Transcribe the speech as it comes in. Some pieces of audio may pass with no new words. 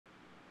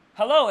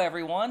Hello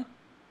everyone!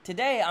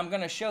 Today I'm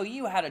going to show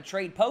you how to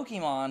trade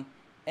Pokemon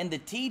in the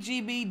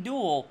TGB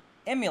Duel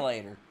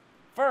emulator.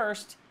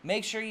 First,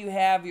 make sure you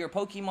have your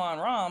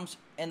Pokemon ROMs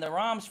in the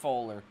ROMs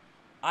folder.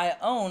 I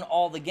own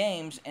all the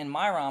games in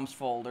my ROMs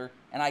folder,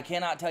 and I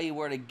cannot tell you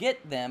where to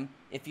get them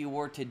if you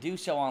were to do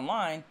so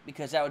online,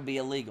 because that would be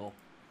illegal.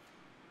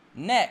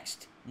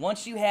 Next,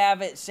 once you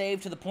have it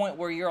saved to the point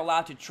where you're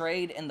allowed to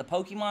trade in the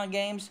Pokemon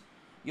games,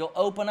 you'll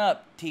open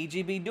up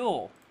TGB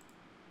Duel.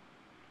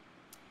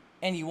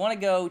 And you want to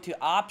go to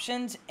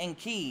Options and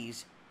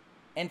Keys,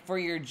 and for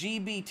your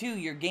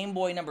GB2, your Game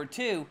Boy number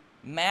 2,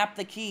 map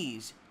the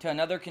keys to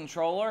another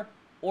controller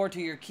or to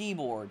your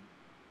keyboard.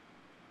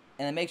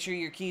 And then make sure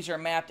your keys are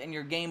mapped in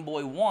your Game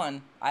Boy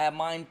 1. I have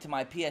mine to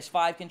my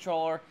PS5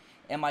 controller,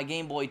 and my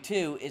Game Boy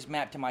 2 is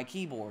mapped to my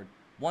keyboard.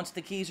 Once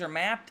the keys are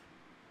mapped,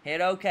 hit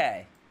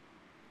OK.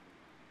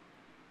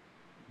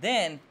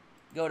 Then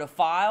go to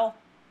File,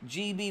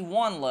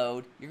 GB1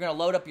 Load. You're going to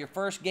load up your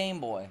first Game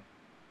Boy.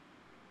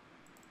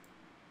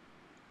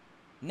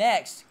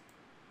 Next,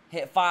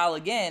 hit File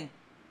again,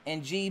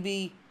 and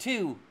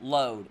GB2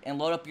 load, and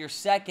load up your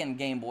second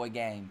Game Boy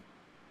game.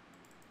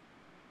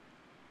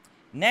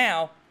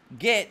 Now,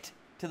 get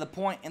to the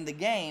point in the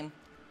game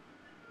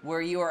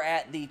where you are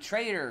at the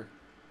trader.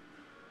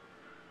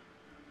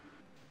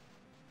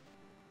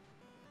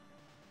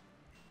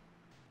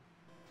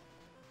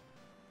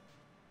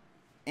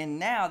 And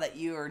now that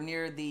you are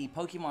near the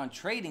Pokemon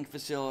trading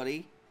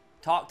facility,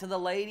 talk to the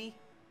lady.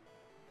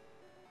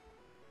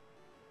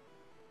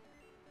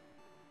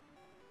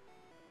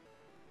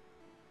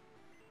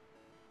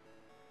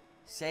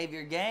 Save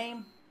your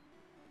game,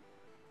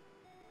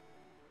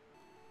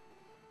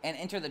 and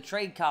enter the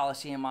Trade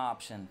Coliseum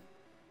option.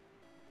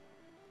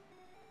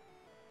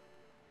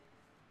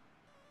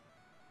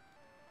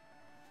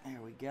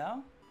 There we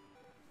go.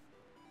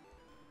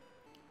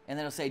 And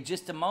then it'll say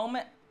just a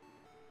moment,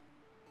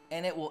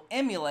 and it will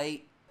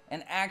emulate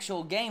an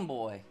actual Game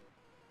Boy.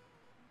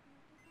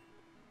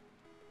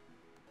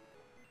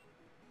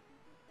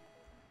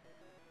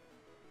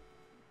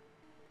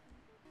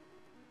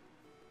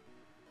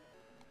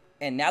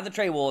 And now the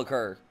trade will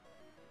occur.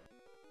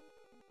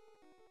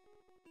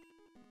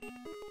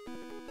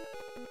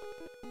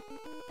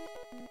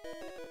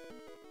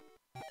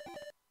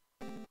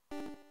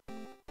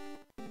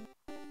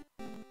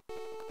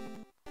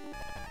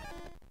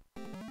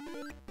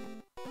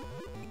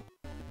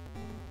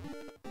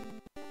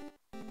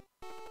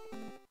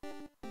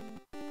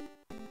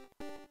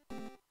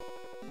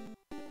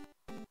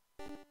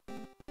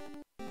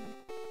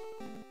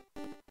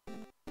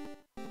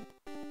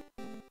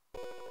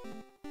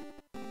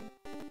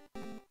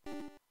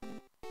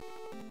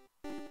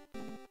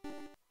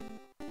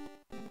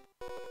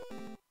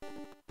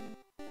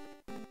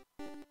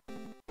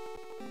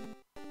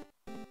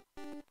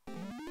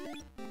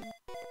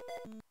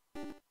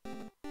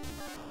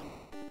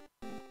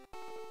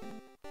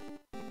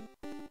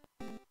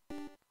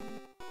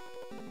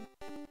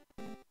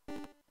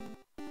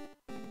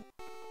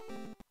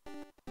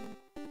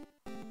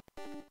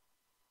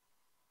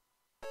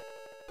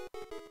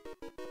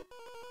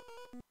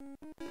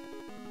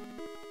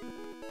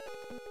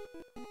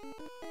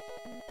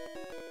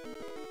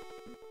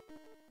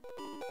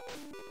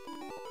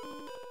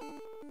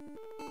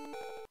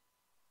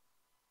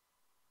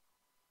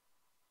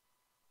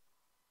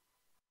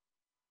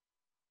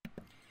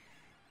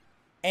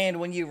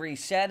 And when you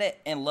reset it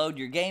and load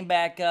your game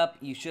back up,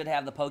 you should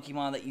have the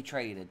Pokemon that you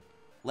traded.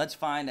 Let's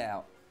find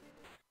out.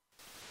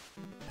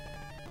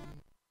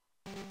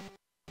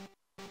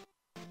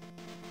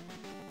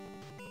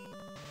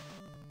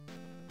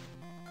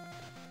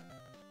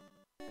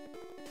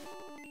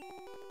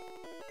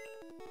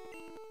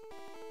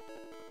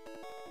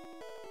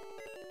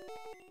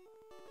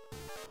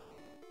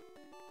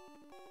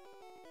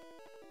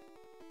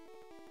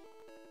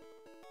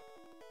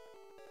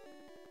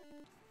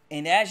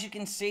 And as you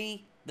can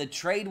see, the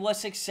trade was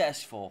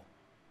successful.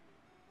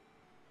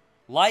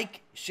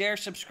 Like, share,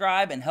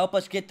 subscribe, and help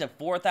us get to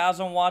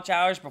 4,000 watch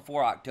hours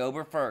before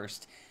October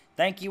 1st.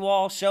 Thank you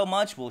all so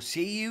much. We'll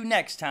see you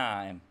next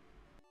time.